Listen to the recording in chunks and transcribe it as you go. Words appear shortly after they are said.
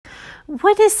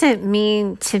What does it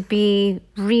mean to be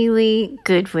really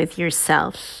good with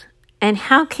yourself? And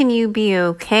how can you be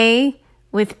okay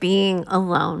with being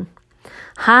alone?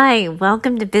 Hi,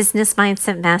 welcome to Business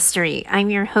Mindset Mastery. I'm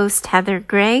your host, Heather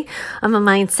Gray. I'm a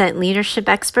mindset leadership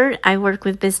expert. I work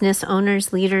with business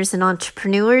owners, leaders, and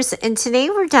entrepreneurs. And today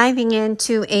we're diving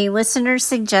into a listener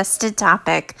suggested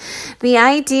topic, the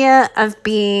idea of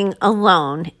being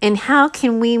alone and how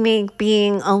can we make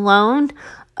being alone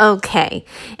okay.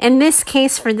 In this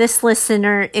case, for this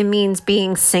listener, it means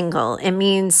being single. It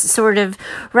means sort of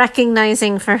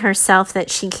recognizing for herself that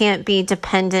she can't be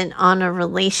dependent on a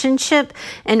relationship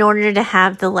in order to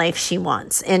have the life she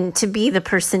wants and to be the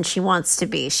person she wants to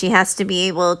be. She has to be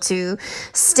able to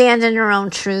stand in her own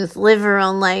truth, live her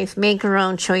own life, make her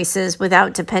own choices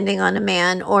without depending on a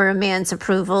man or a man's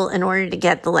approval in order to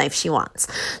get the life she wants.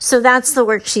 So that's the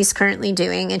work she's currently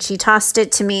doing, and she tossed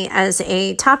it to me as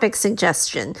a topic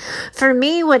suggestion. For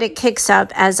me, what it kicks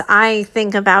up as I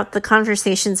think about the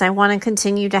conversations I want to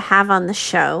continue to have on the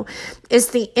show is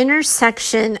the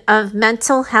intersection of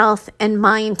mental health and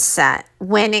mindset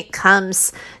when it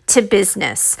comes to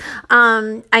business.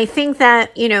 I think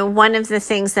that, one of the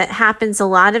things that happens a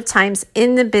lot of times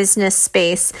in the business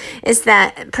space is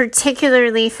that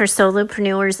particularly for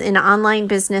solopreneurs and online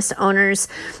business owners,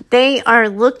 they are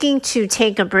looking to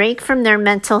take a break from their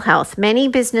mental health. Many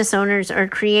business owners are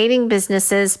creating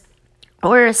businesses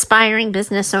or aspiring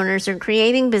business owners are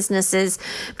creating businesses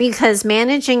because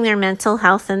managing their mental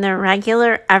health in their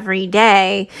regular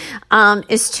everyday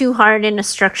is too hard in a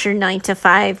structured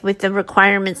 9-to-5 with the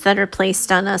requirements that are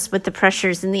placed on us, with the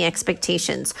pressures and the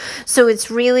expectations. So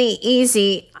it's really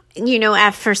easy,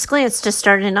 at first glance, to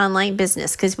start an online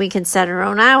business because we can set our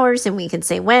own hours and we can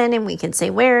say when and we can say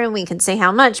where and we can say how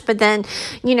much. But then,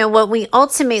 what we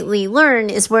ultimately learn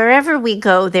is wherever we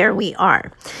go, there we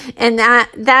are. And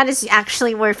that is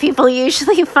actually where people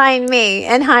usually find me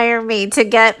and hire me to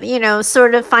get,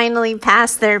 sort of finally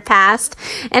past their past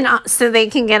and so they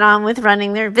can get on with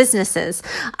running their businesses.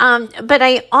 But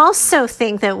I also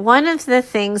think that one of the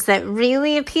things that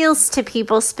really appeals to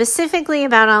people specifically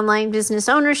about online business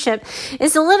ownership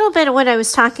is a little bit of what I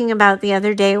was talking about the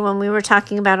other day when we were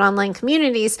talking about online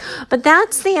communities, but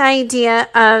that's the idea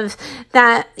of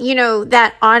that,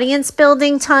 that audience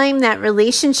building time, that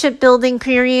relationship building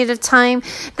period of time,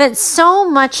 that so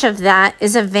much of that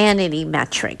is a vanity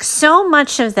metric. So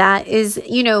much of that is,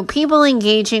 people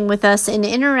engaging with us and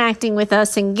interacting with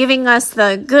us and giving us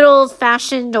the good old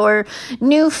fashioned or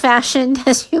new fashioned,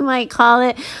 as you might call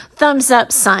it, thumbs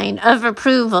up sign of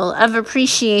approval, of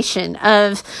appreciation,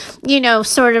 of,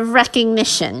 sort of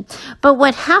recognition. But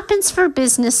what happens for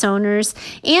business owners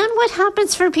and what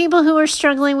happens for people who are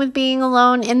struggling with being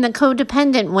alone in the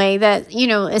codependent way that,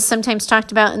 is sometimes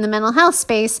talked about in the mental health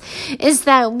space is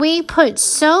that we put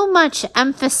so much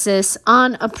emphasis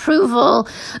on approval,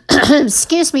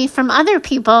 from other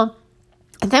people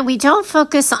that we don't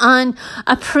focus on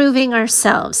approving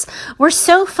ourselves. We're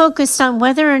so focused on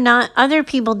whether or not other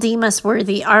people deem us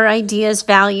worthy, our ideas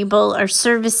valuable, our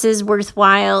services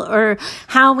worthwhile, or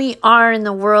how we are in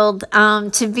the world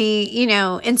to be,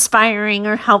 inspiring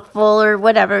or helpful or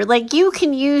whatever. Like, you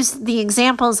can use the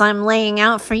examples I'm laying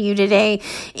out for you today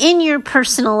in your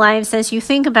personal lives as you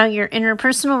think about your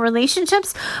interpersonal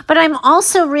relationships, but I'm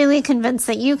also really convinced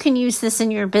that you can use this in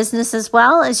your business as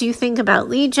well as you think about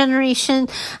lead generation,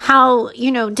 how,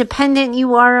 dependent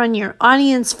you are on your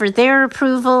audience for their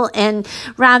approval and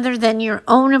rather than your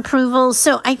own approval.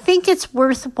 So I think it's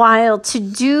worthwhile to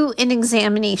do an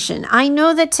examination. I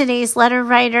know that today's letter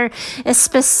writer is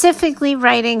specifically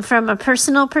writing from a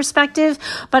personal perspective,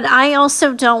 but I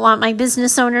also don't want my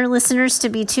business owner listeners to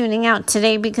be tuning out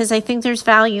today because I think there's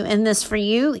value in this for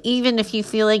you, even if you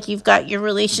feel like you've got your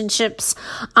relationships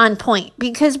on point.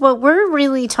 Because what we're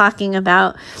really talking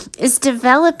about is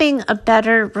developing a better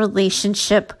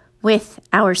relationship with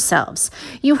ourselves.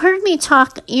 You heard me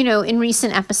talk, in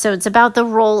recent episodes about the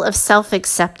role of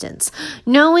self-acceptance,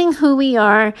 knowing who we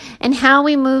are and how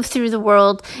we move through the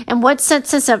world and what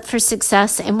sets us up for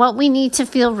success and what we need to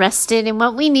feel rested and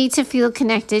what we need to feel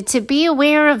connected, to be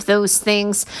aware of those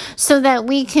things so that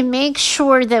we can make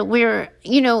sure that we're,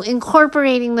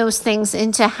 incorporating those things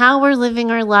into how we're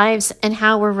living our lives and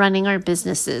how we're running our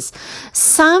businesses.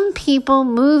 Some people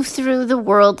move through the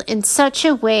world in such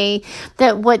a way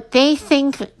that what they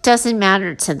think doesn't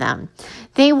matter to them.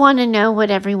 They want to know what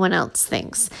everyone else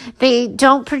thinks. They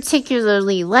don't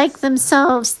particularly like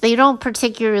themselves. They don't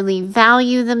particularly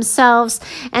value themselves.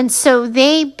 And so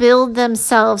they build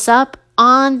themselves up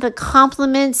on the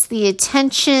compliments, the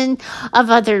attention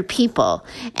of other people.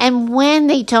 And when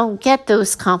they don't get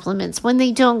those compliments, when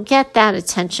they don't get that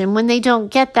attention, when they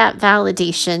don't get that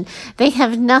validation, they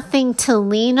have nothing to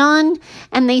lean on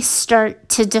and they start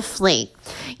to deflate.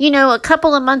 A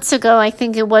couple of months ago, I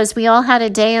think it was, we all had a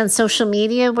day on social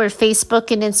media where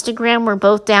Facebook and Instagram were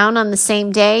both down on the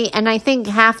same day. And I think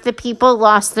half the people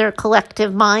lost their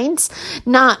collective minds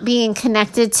not being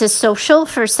connected to social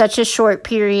for such a short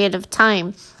period of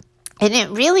time. And it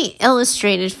really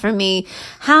illustrated for me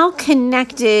how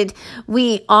connected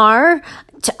we are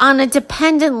on a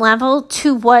dependent level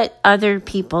to what other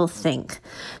people think.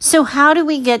 So how do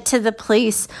we get to the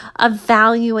place of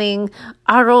valuing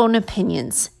our own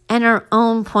opinions and our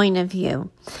own point of view?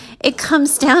 It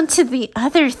comes down to the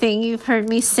other thing you've heard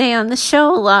me say on the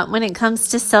show a lot when it comes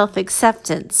to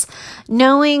self-acceptance,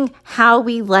 knowing how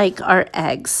we like our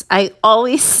eggs. I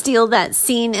always steal that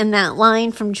scene and that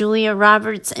line from Julia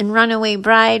Roberts in Runaway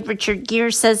Bride. Richard Gere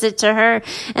says it to her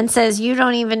and says, "You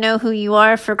don't even know who you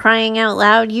are, for crying out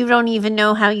loud. You don't even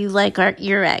know how you like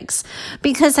your eggs."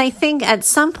 Because I think at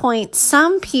some point,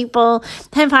 some people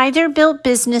have either built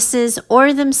businesses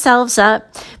or themselves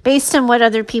up based on what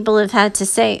other people have had to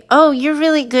say. "Oh, you're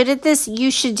really good at this.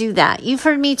 You should do that." You've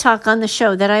heard me talk on the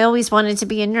show that I always wanted to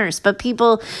be a nurse, but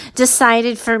people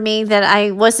decided for me that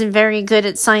I wasn't very good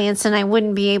at science and I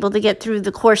wouldn't be able to get through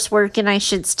the coursework and I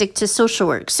should stick to social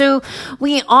work. So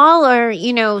we all are,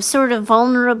 sort of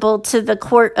vulnerable to the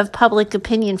court of public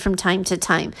opinion from time to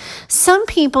time. Some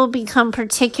people become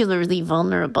particularly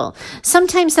vulnerable.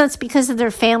 Sometimes that's because of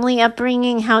their family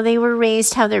upbringing, how they were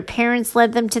raised, how their parents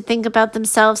led them to think about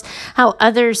themselves, how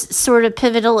others sort of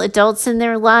pivotal adults in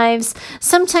their lives.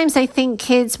 Sometimes I think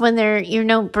kids, when their,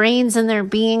 brains and their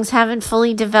beings haven't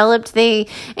fully developed, they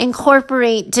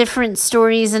incorporate different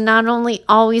stories and not only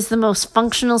always the most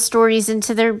functional stories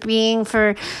into their being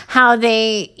for how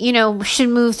they, should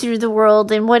move through the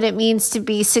world and what it means to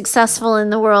be successful in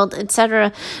the world,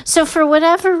 etc. So for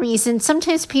whatever reason,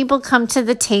 sometimes people come to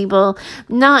the table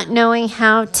not knowing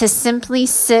how to simply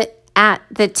sit at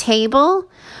the table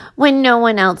when no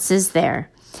one else is there.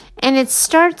 And it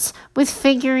starts with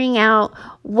figuring out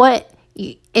what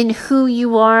and who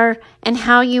you are and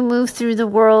how you move through the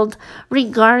world,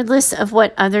 regardless of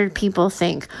what other people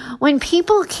think. When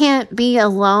people can't be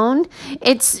alone,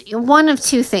 it's one of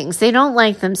two things. They don't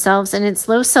like themselves and it's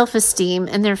low self-esteem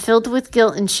and they're filled with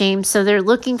guilt and shame. So they're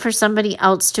looking for somebody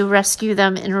else to rescue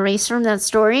them and erase from that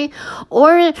story.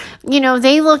 Or,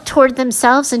 they look toward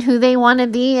themselves and who they want to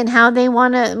be and how they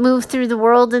want to move through the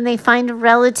world, and they find a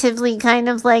relatively kind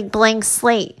of like blank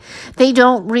slate. They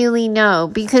don't really know,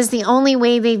 because the only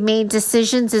way they've made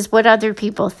decisions is what other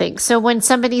people think. So when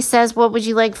somebody says, "What would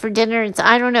you like for dinner?" It's,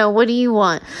 "I don't know. What do you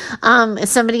want?" If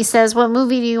somebody says, "What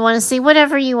movie do you want to see?"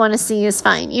 Whatever you want to see is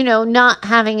fine. Not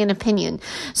having an opinion.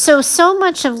 So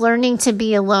much of learning to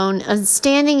be alone, of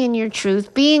standing in your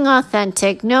truth, being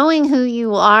authentic, knowing who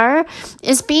you are,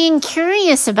 is being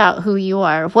curious about who you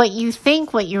are, what you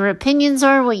think, what your opinions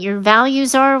are, what your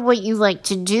values are, what you like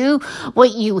to do,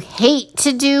 what you hate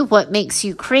to do, what makes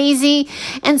you crazy,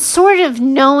 and sort of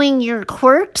knowing your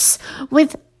quirks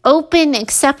with open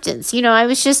acceptance. I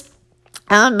was just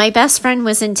my best friend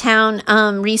was in town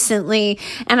recently,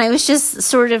 and I was just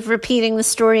sort of repeating the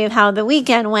story of how the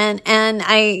weekend went. And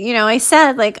I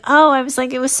said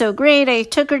it was so great. I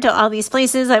took her to all these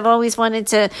places. I've always wanted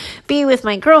to be with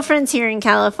my girlfriends here in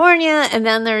California. And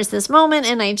then there's this moment,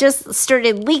 and I just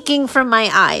started leaking from my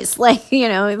eyes,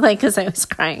 because I was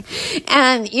crying.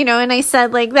 And, and I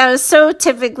said, that was so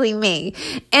typically me.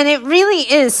 And it really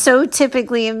is so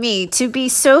typically me to be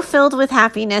so filled with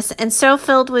happiness and so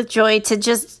filled with joy to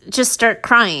just start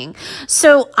crying.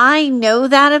 So I know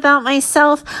that about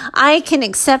myself. I can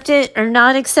accept it or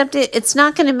not accept it. It's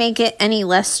not going to make it any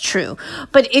less true.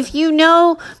 But if you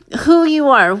know who you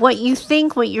are, what you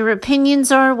think, what your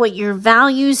opinions are, what your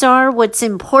values are, what's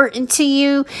important to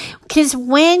you, because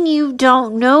when you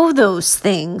don't know those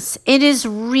things, it is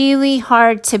really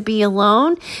hard to be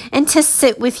alone and to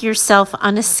sit with yourself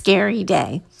on a scary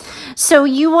day. So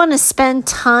you want to spend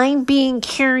time being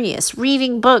curious,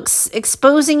 reading books,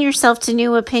 exposing yourself to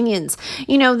new opinions.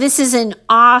 This is an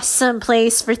awesome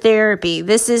place for therapy.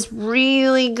 This is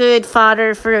really good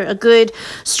fodder for a good,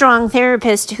 strong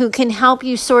therapist who can help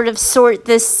you sort of sort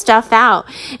this stuff out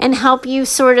and help you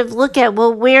sort of look at,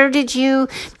 well, where did you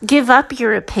give up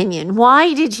your opinion?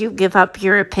 Why did you give up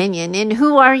your opinion? And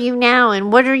who are you now?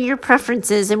 And what are your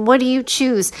preferences? And what do you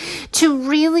choose? To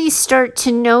really start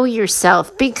to know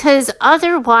yourself, because because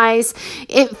otherwise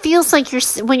it feels like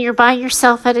when you're by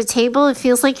yourself at a table, it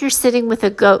feels like you're sitting with a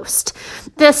ghost.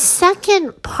 The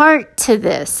second part to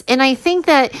this, and I think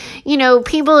that,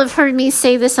 people have heard me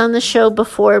say this on the show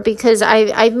before because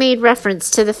I've made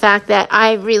reference to the fact that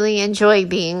I really enjoy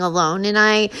being alone. And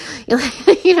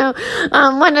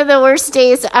one of the worst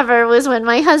days ever was when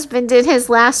my husband did his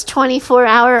last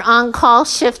 24-hour on-call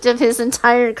shift of his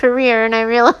entire career, and I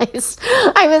realized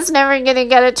I was never going to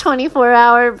get a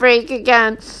 24-hour break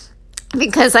again,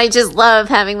 because I just love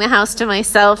having the house to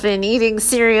myself and eating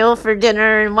cereal for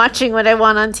dinner and watching what I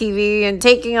want on TV and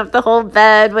taking up the whole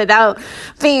bed without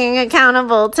being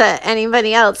accountable to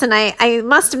anybody else. And I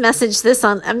must have mentioned this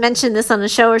on a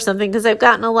show or something, because I've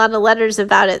gotten a lot of letters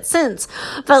about it since.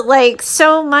 But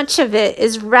so much of it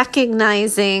is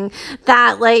recognizing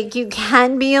that you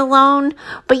can be alone,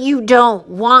 but you don't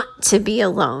want to be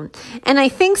alone. And I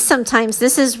think sometimes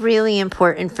this is really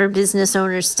important for business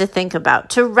owners to think about,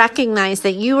 to recognize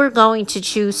that you are going to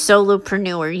choose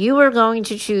solopreneur. You are going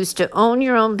to choose to own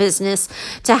your own business,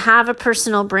 to have a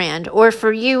personal brand, or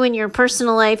for you in your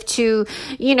personal life to,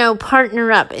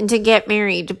 partner up and to get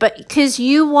married. But because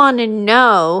you want to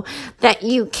know that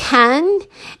you can,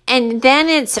 and then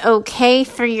it's okay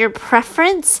for your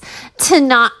preference to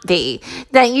not be,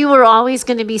 that you are always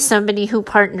going to be somebody who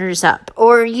partners up,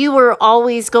 or you are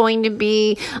always going to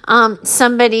be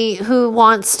somebody who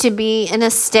wants to be in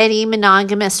a steady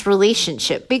monogamous relationship.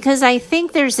 Because I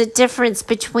think there's a difference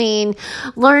between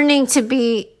learning to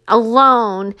be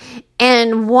alone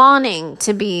and wanting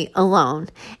to be alone.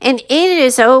 And it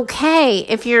is okay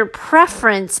if your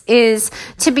preference is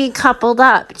to be coupled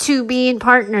up, to be in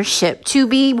partnership, to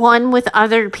be one with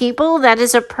other people. That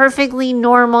is a perfectly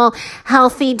normal,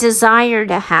 healthy desire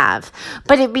to have.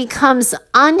 But it becomes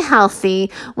unhealthy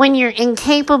when you're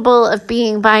incapable of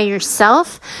being by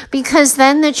yourself, because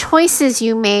then the choices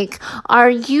you make are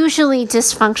usually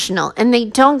dysfunctional and they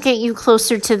don't get you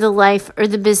closer to the life or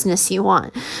the business you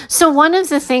want. So one of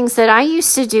the things that I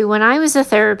used to do when I was a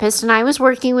therapist and I was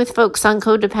working with folks on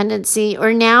codependency,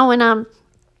 or now when I'm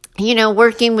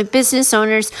working with business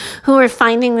owners who are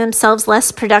finding themselves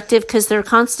less productive because they're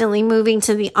constantly moving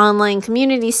to the online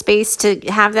community space to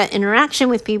have that interaction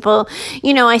with people,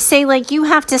 I say you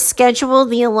have to schedule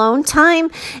the alone time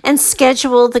and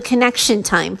schedule the connection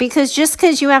time, because just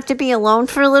because you have to be alone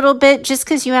for a little bit, just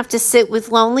because you have to sit with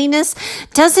loneliness,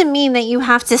 doesn't mean that you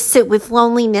have to sit with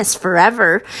loneliness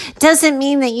forever. Doesn't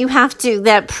mean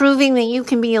that proving that you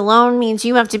can be alone means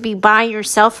you have to be by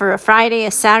yourself for a Friday,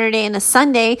 a Saturday, and a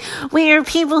Sunday. We are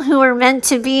people who are meant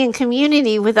to be in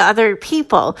community with other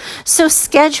people. So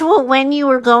schedule when you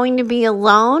are going to be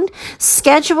alone,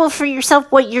 schedule for yourself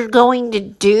what you're going to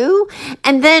do,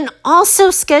 and then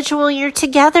also schedule your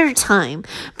together time,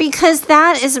 because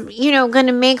that is, going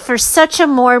to make for such a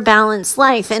more balanced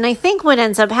life. And I think what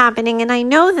ends up happening, and I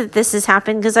know that this has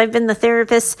happened because I've been the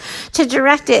therapist to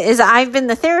direct it, is I've been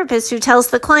the therapist who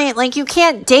tells the client, you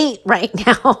can't date right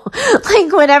now.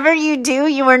 Whatever you do,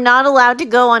 you are not allowed to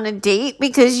go on a date,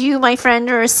 because you, my friend,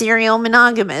 are a serial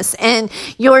monogamous, and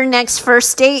your next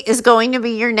first date is going to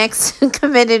be your next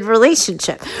committed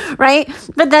relationship, right?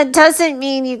 But that doesn't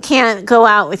mean you can't go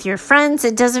out with your friends.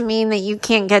 It doesn't mean that you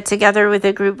can't get together with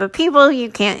a group of people,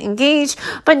 you can't engage.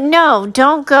 But no,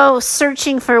 don't go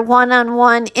searching for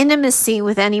one-on-one intimacy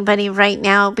with anybody right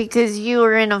now, because you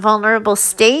are in a vulnerable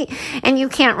state and you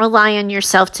can't rely on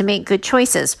yourself to make good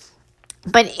choices.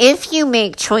 But if you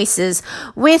make choices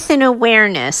with an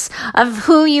awareness of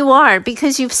who you are,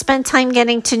 because you've spent time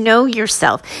getting to know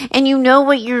yourself and you know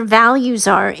what your values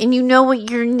are and you know what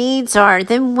your needs are,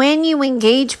 then when you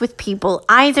engage with people,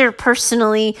 either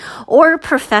personally or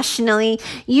professionally,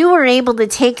 you are able to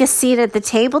take a seat at the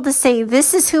table to say,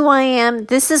 this is who I am,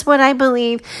 this is what I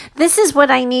believe, this is what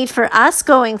I need for us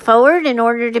going forward in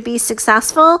order to be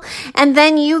successful. And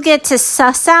then you get to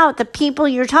suss out the people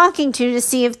you're talking to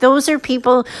see if those are people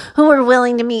who are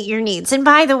willing to meet your needs. And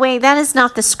by the way, that is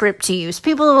not the script to use.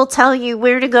 People will tell you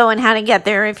where to go and how to get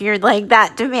there if you're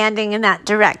that demanding and that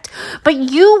direct. But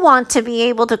you want to be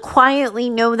able to quietly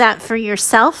know that for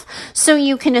yourself so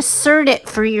you can assert it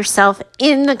for yourself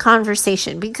in the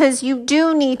conversation, because you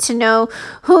do need to know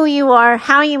who you are,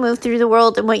 how you move through the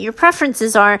world, and what your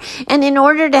preferences are. And in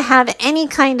order to have any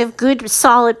kind of good,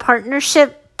 solid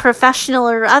partnership, professional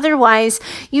or otherwise,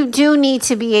 you do need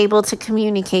to be able to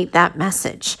communicate that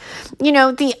message.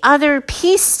 The other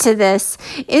piece to this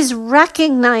is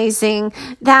recognizing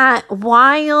that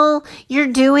while you're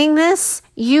doing this,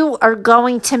 you are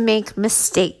going to make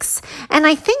mistakes. And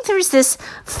I think there's this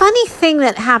funny thing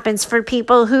that happens for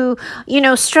people who,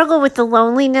 struggle with the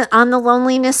loneliness on the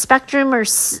loneliness spectrum, or,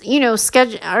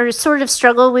 or sort of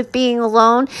struggle with being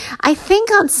alone. I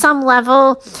think on some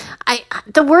level,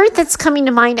 the word that's coming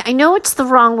to mind, I know it's the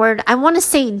wrong word. I want to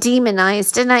say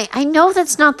demonized, and I know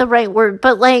that's not the right word,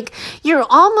 but like you're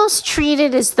almost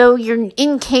treated as though you're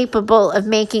incapable of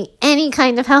making any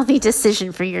kind of healthy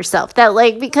decision for yourself. That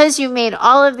like, because you made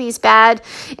all of these bad,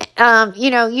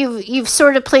 you've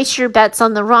sort of placed your bets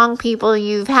on the wrong people.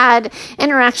 You've had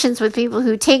interactions with people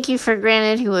who take you for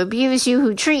granted, who abuse you,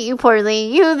 who treat you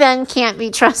poorly. You then can't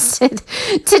be trusted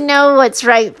to know what's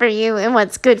right for you and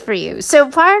what's good for you. So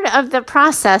part of the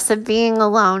process of being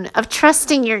alone, of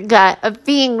trusting your gut, of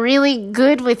being really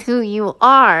good with who you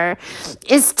are,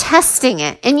 is testing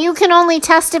it. And you can only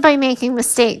test it by making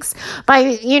mistakes,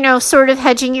 by, sort of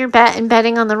hedging your bet and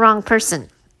betting on the wrong person,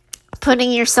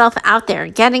 putting yourself out there,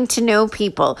 getting to know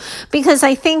people. Because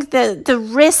I think the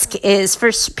risk is for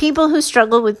people who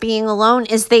struggle with being alone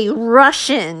is they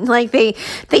rush in, like they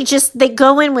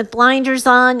go in with blinders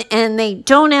on, and they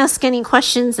don't ask any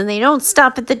questions, and they don't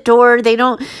stop at the door. They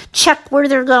don't check where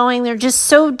they're going. They're just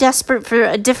so desperate for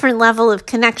a different level of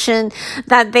connection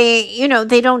that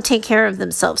they don't take care of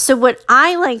themselves. So what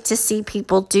I like to see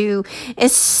people do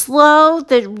is slow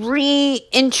the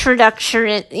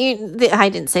reintroduction. I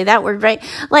didn't say that word right,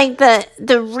 like the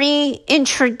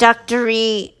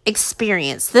reintroductory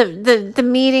experience, the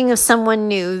meeting of someone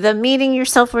new, the meeting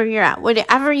yourself where you're at,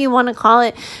 whatever you want to call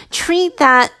it. Treat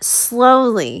that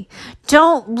slowly.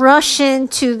 Don't rush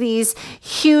into these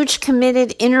huge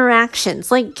committed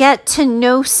interactions. Like, get to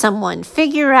know someone.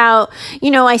 Figure out,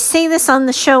 I say this on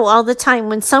the show all the time,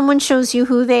 when someone shows you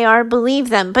who they are, believe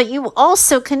them. But you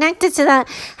also, connected to that,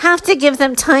 have to give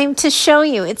them time to show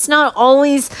you. It's not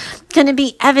always going to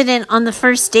be evident on the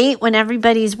first date when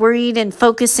everybody's worried and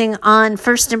focusing on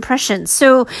first impressions.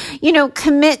 So,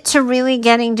 commit to really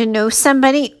getting to know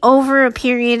somebody over a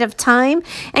period of time,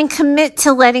 and commit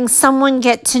to letting someone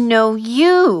get to know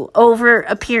you over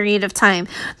a period of time.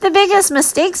 The biggest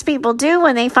mistakes people do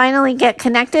when they finally get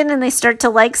connected and they start to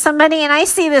like somebody, and I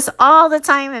see this all the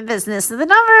time in business, the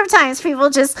number of times people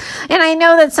and I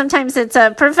know that sometimes it's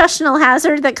a professional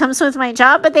hazard that comes with my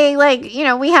job, but they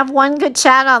we have one good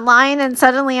chat online and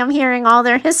suddenly I'm hearing all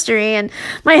their history. And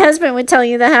my husband would tell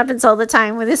you that happens all the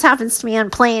time. This happens to me on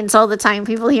planes all the time.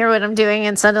 People hear what I'm doing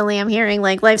and suddenly I'm hearing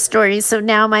like life stories. So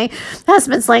now my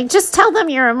husband's like, just tell them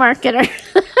you're a marketer.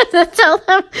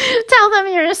 tell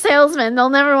them you're a salesman. They'll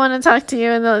never want to talk to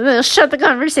you, and they'll shut the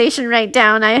conversation right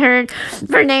down. I heard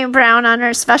Brene Brown on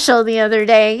her special the other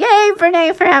day. Yay,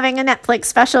 Brene, for having a Netflix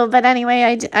special. But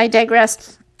anyway, I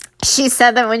digress. She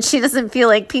said that when she doesn't feel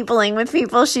like peopling with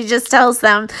people, she just tells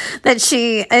them that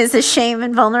she is a shame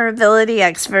and vulnerability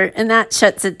expert, and that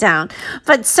shuts it down.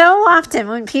 But so often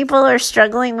when people are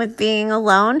struggling with being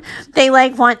alone, they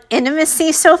want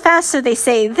intimacy so fast. So they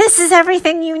say, this is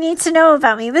everything you need to know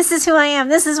about me. This is who I am.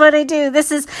 This is what I do.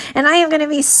 And I am going to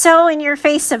be so in your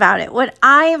face about it. What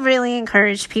I really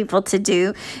encourage people to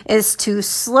do is to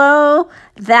slow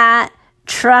that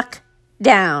truck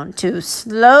down, to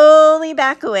slowly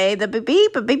back away, the beep,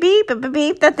 beep, beep, beep, beep,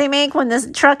 beep that they make when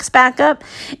the trucks back up,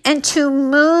 and to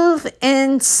move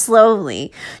in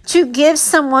slowly, to give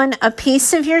someone a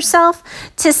piece of yourself,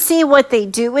 to see what they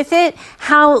do with it,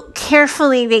 how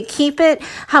carefully they keep it,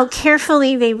 how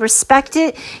carefully they respect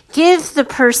it. Give the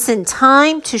person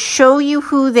time to show you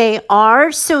who they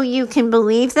are so you can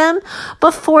believe them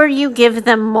before you give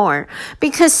them more.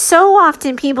 Because so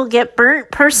often people get burnt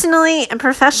personally and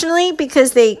professionally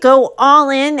because they go all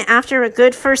in after a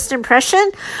good first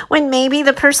impression, when maybe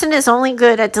the person is only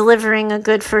good at delivering a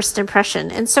good first impression.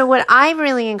 And so what I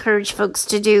really encourage folks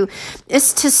to do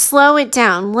is to slow it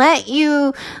down. Let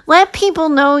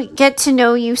people get to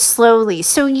know you slowly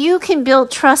so you can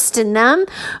build trust in them,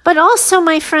 but also,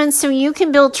 my friends, so you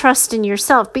can build trust in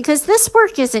yourself, because this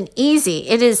work isn't easy.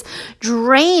 It is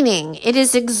draining. It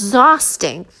is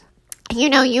exhausting.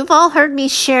 You've all heard me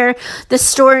share the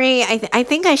story. I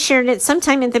think I shared it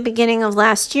sometime at the beginning of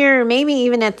last year, or maybe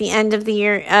even at the end of the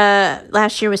year.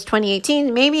 Last year was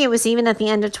 2018. Maybe it was even at the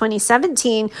end of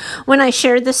 2017 when I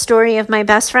shared the story of my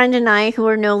best friend and I, who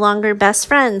are no longer best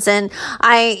friends. And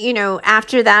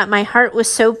after that, my heart was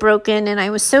so broken and I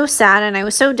was so sad and I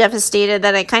was so devastated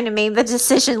that I kind of made the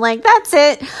decision, that's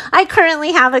it. I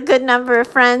currently have a good number of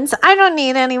friends. I don't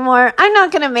need any more. I'm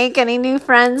not going to make any new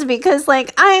friends because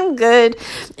I'm good. good.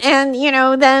 And,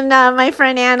 then my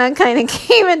friend Anna kind of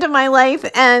came into my life,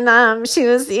 and she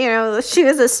was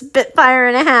a spitfire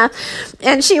and a half,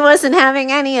 and she wasn't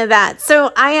having any of that.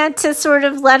 So I had to sort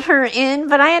of let her in,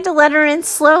 but I had to let her in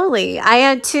slowly. I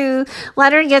had to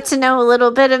let her get to know a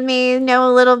little bit of me, know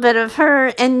a little bit of her,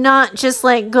 and not just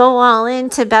like go all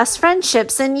into best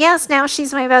friendships. And yes, now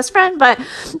she's my best friend, but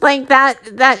like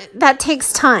that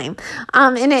takes time.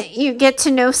 You get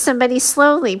to know somebody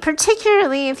slowly,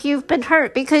 particularly if you've been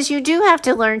hurt, because you do have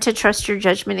to learn to trust your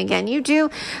judgment again. You do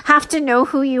have to know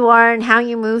who you are and how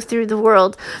you move through the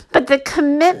world. But the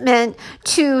commitment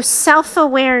to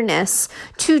self-awareness,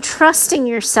 to trusting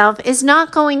yourself, is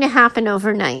not going to happen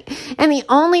overnight. And the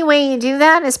only way you do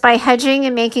that is by hedging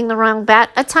and making the wrong bet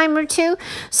a time or two.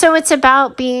 So it's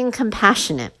about being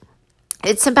compassionate.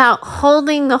 It's about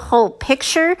holding the whole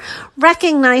picture,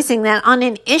 recognizing that on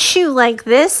an issue like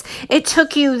this, it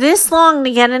took you this long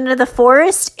to get into the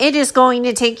forest. It is going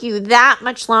to take you that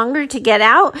much longer to get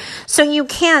out. So you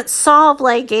can't solve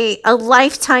like a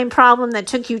lifetime problem that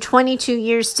took you 22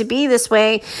 years to be this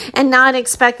way and not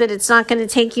expect that it's not going to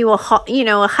take you a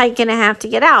hike and a half to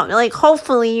get out. Like,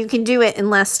 hopefully you can do it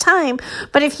in less time.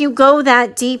 But if you go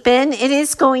that deep in, it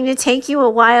is going to take you a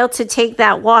while to take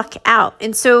that walk out.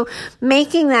 And so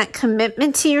making that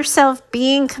commitment to yourself,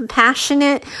 being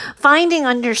compassionate, finding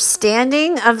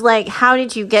understanding of like, how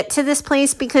did you get to this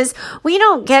place? Because we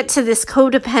don't get to this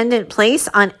codependent place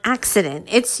on accident.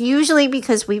 It's usually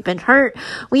because we've been hurt.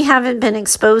 We haven't been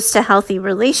exposed to healthy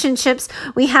relationships.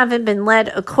 We haven't been led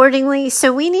accordingly.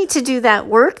 So we need to do that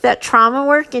work, that trauma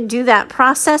work, and do that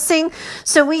processing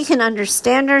so we can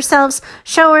understand ourselves,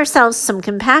 show ourselves some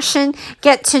compassion,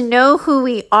 get to know who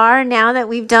we are now that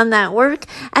we've done that work,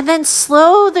 and then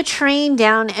slow the train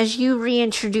down as you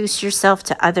reintroduce yourself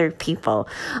to other people.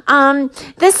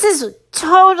 This is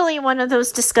totally one of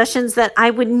those discussions that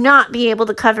I would not be able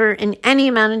to cover in any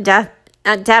amount of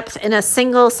depth in a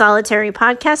single solitary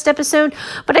podcast episode,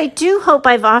 but I do hope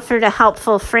I've offered a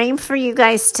helpful frame for you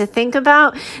guys to think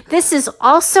about. This is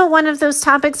also one of those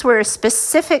topics where a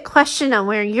specific question on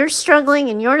where you're struggling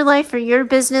in your life or your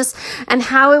business and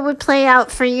how it would play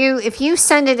out for you, if you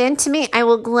send it in to me, I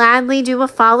will gladly do a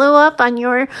follow-up on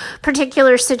your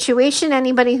particular situation.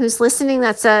 Anybody who's listening,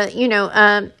 that's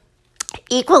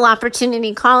equal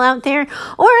opportunity call out there.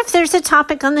 Or if there's a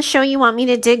topic on the show you want me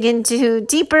to dig into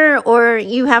deeper, or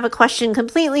you have a question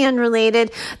completely unrelated,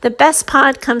 the best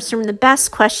pod comes from the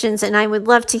best questions, and I would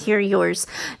love to hear yours.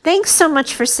 Thanks so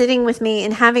much for sitting with me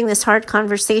and having this hard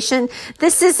conversation.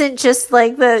 This isn't just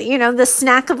like the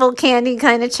snackable candy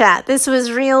kind of chat. This was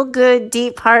real good,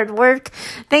 deep, hard work.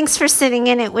 Thanks for sitting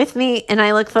in it with me, and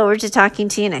I look forward to talking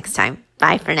to you next time.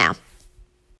 Bye for now.